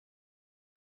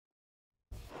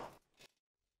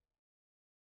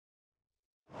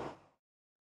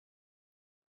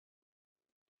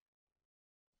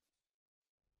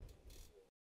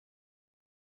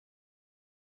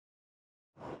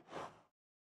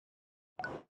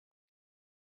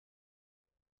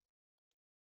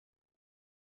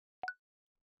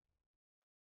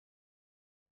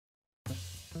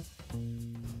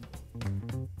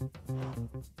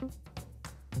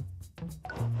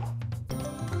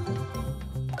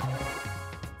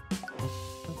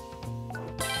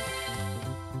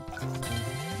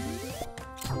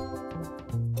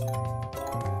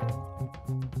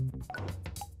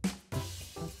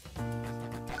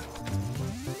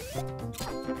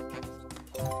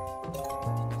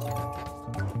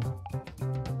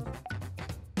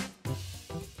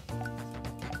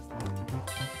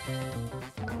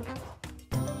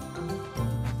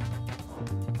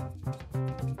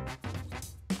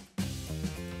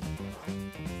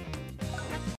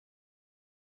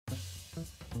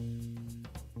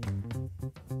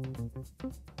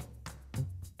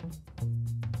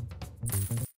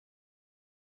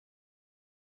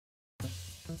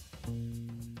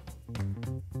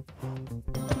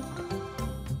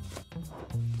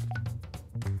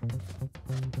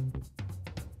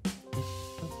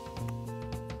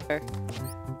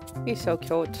He's so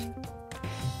cute.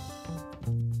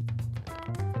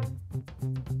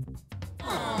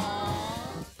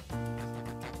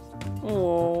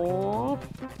 Aww.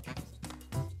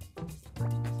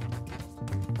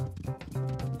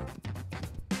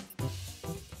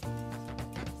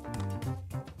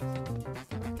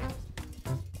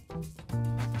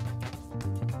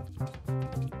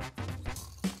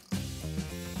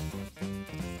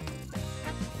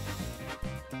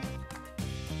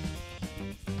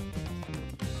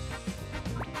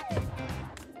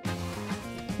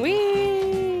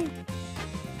 Whee!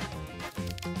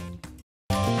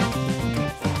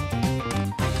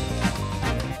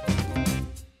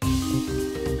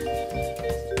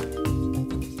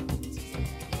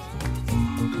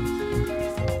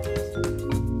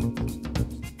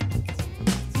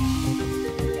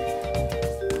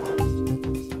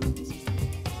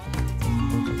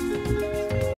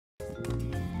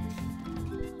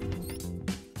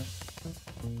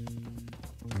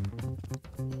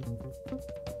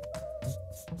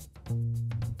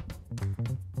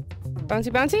 Bouncy,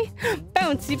 bouncy?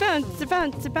 Bouncy, bouncy,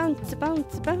 bouncy, bouncy,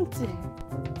 bouncy, bouncy.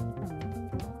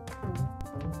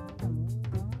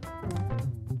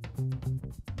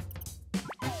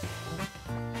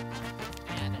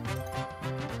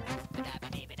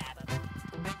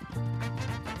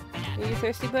 Are you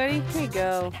thirsty, buddy? Here you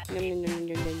go. Yum, yum, yum,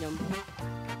 yum, yum, yum.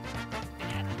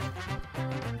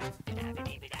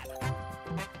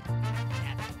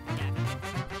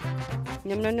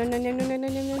 Num num num num num num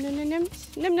num num num num num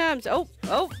num nums. Oh,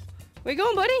 oh, where you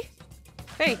going, buddy?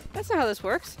 Hey, that's not how this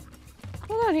works.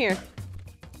 Hold on here.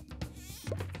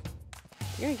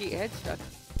 You're gonna get your head stuck.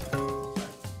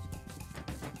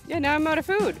 Yeah, now I'm out of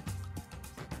food.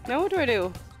 Now what do I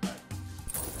do?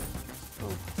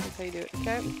 Oh, that's how you do it.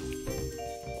 Okay.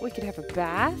 We could have a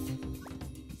bath.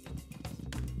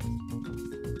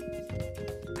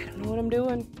 I don't know what I'm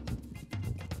doing.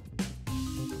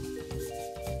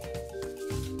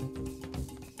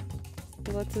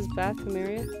 What's his bathroom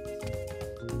area?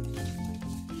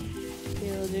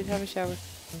 Yeah, little dude, have a shower.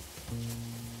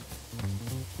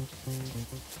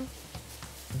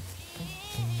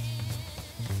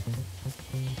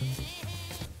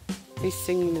 He's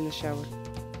singing in the shower.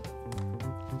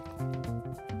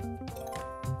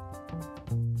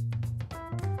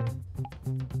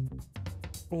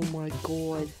 Oh my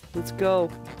god. Let's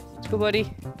go. Let's go, buddy.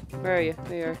 Where are you?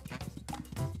 There you are.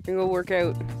 We're gonna go work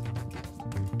out.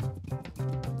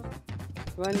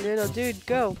 Run, little dude,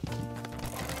 go.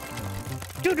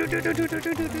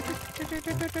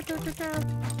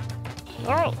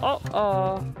 Oh, oh,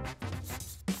 oh.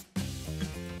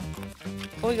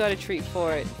 We got a treat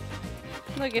for it.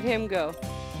 Look at him go.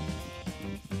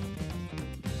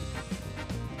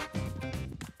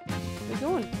 Where you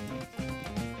going?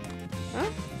 Huh?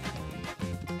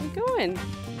 Where you going?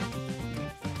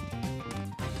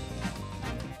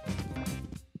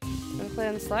 Wanna play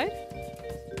on the slide?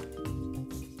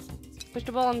 Push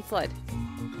the ball on the slide.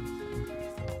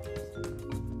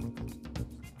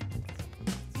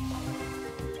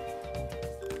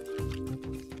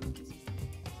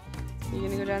 You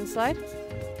gonna go down the slide?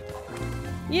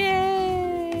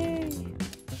 Yay!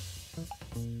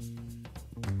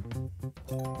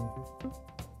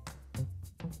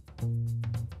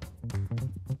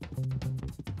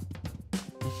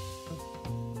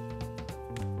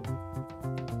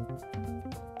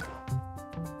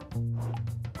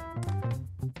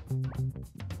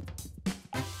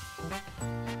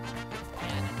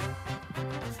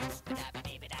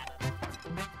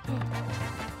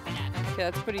 Okay,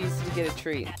 that's pretty easy to get a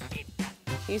treat.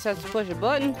 You just have to push a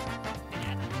button.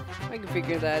 I can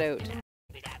figure that out.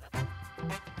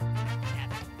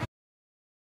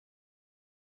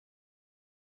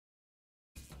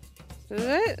 Is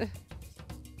it?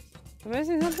 Am I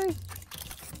missing something?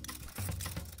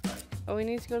 Oh, we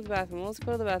need to go to the bathroom. Let's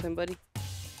go to the bathroom, buddy.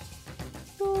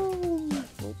 Oh.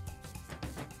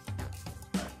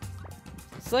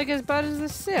 It's like as bad as The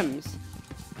Sims.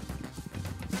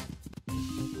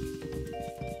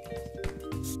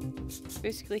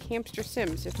 Basically hamster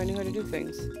Sims, if I knew how to do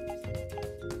things.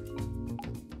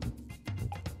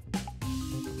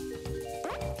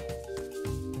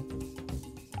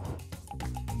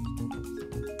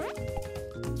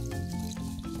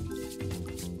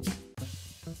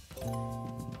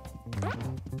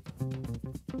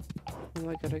 Oh,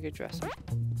 I gotta get dressed.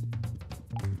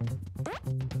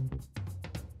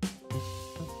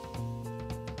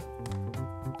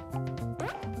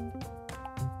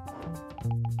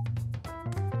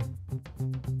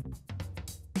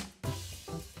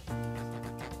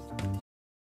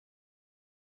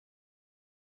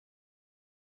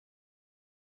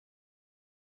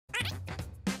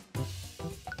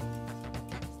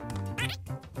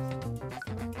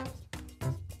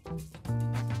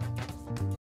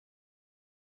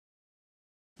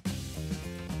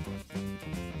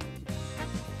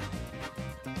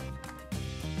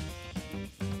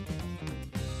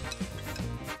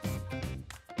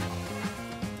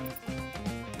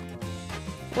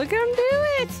 Look at him do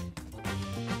it!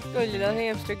 Go, little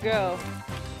hamster, go.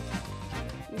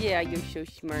 Yeah, you're so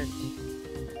smart.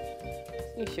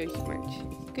 You're so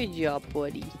smart. Good job,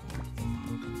 buddy.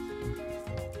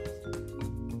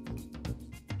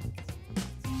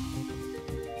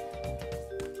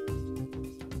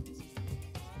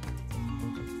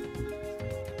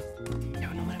 I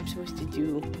don't know what I'm supposed to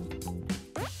do.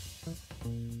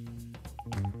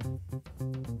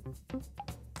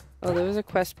 Oh, there was a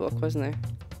quest book, wasn't there?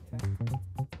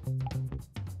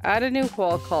 Add a new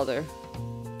wall color.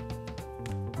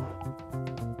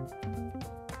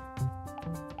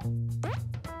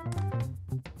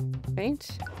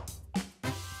 Paint.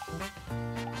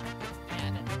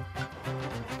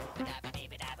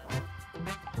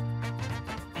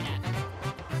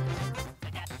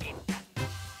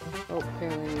 Oh,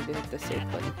 apparently I need to hit the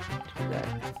save button to do that.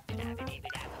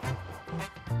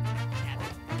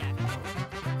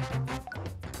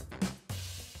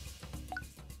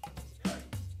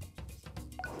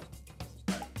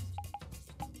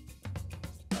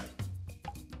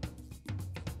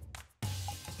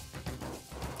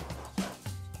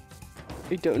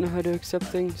 I don't know how to accept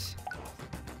things.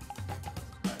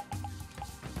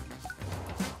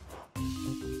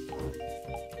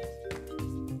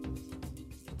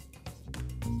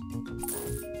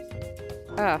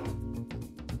 Ah.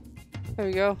 There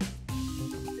we go.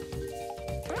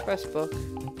 Quest book.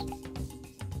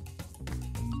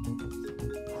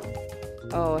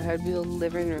 Oh, it had to be the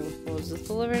living room. Well, is this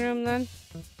the living room then?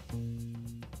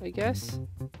 I guess.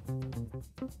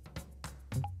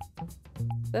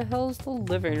 The hell's the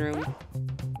living room?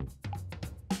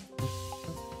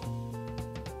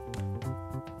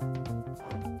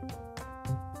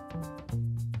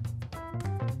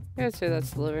 I'd say that's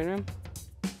the living room.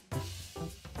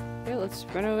 Okay, let's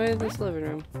run away to this living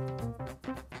room.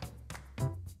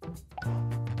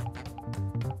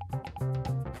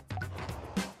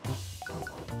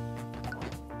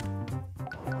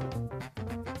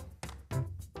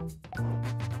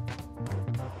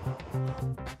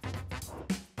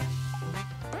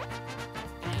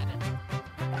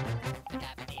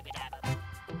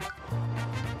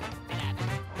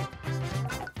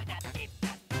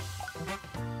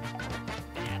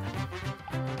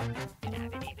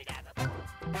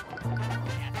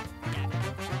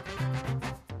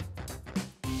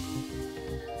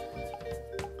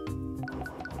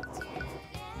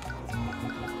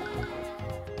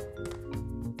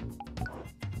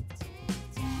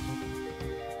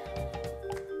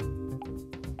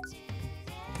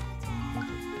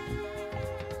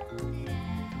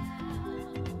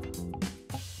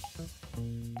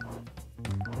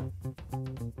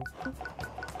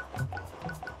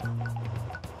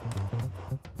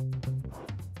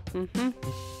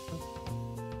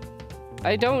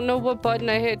 I don't know what button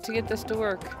I hit to get this to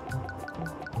work.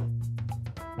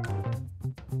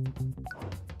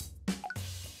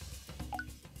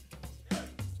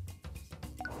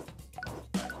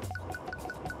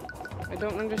 I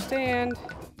don't understand.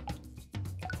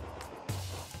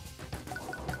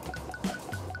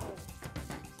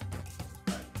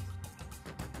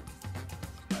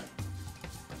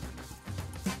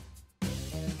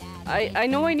 I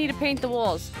know I need to paint the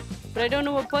walls, but I don't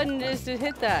know what button it is to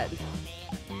hit that.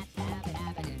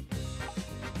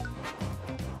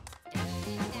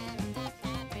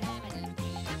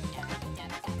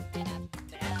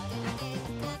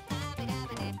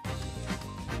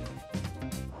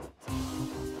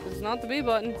 It's not the B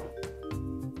button.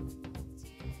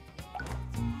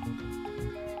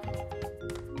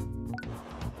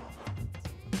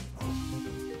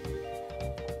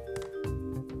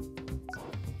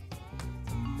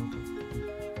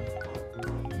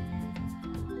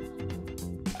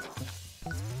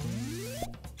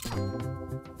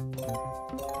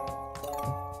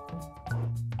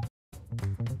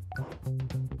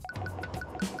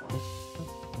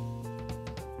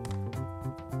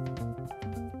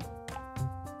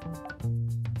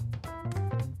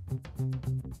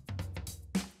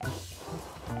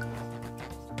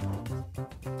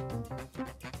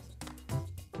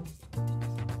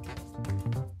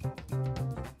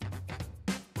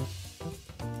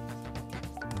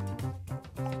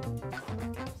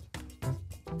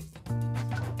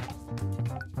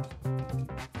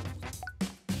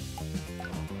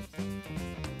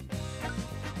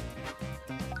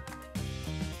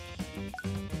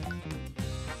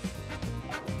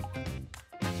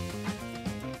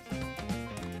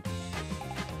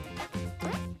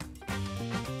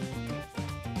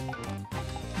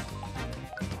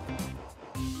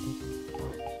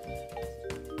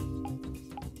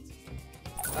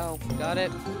 Oh, got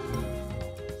it.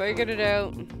 Figured it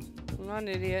out. I'm not an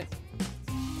idiot.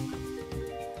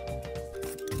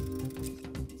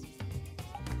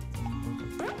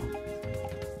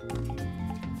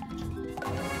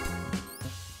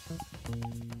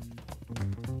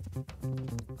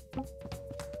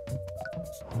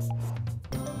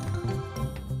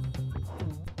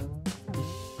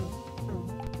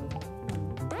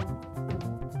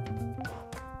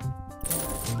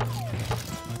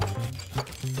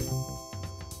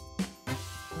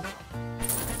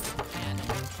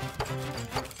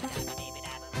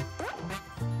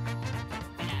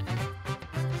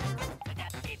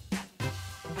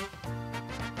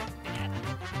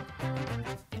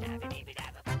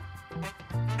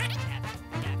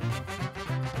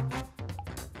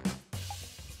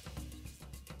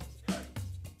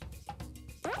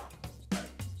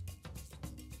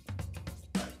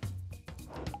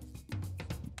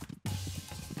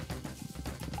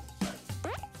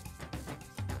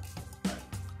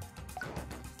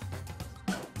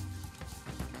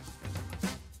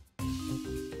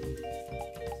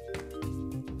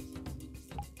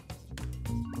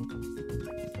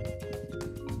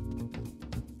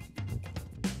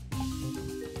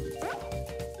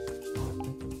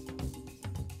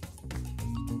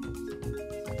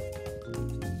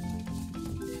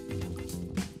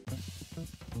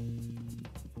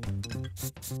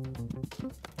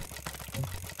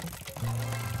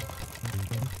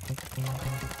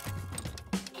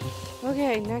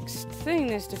 Okay, next thing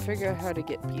is to figure out how to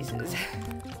get pieces.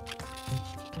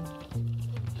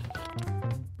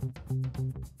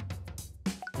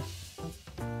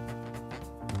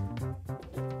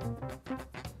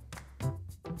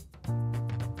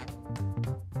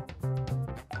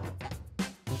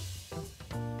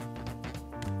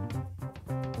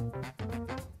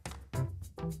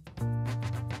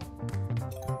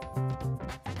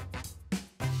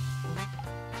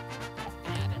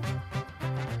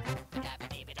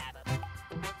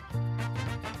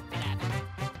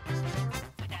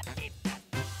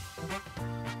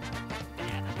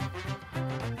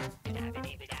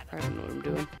 I don't know what I'm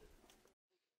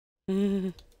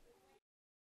doing.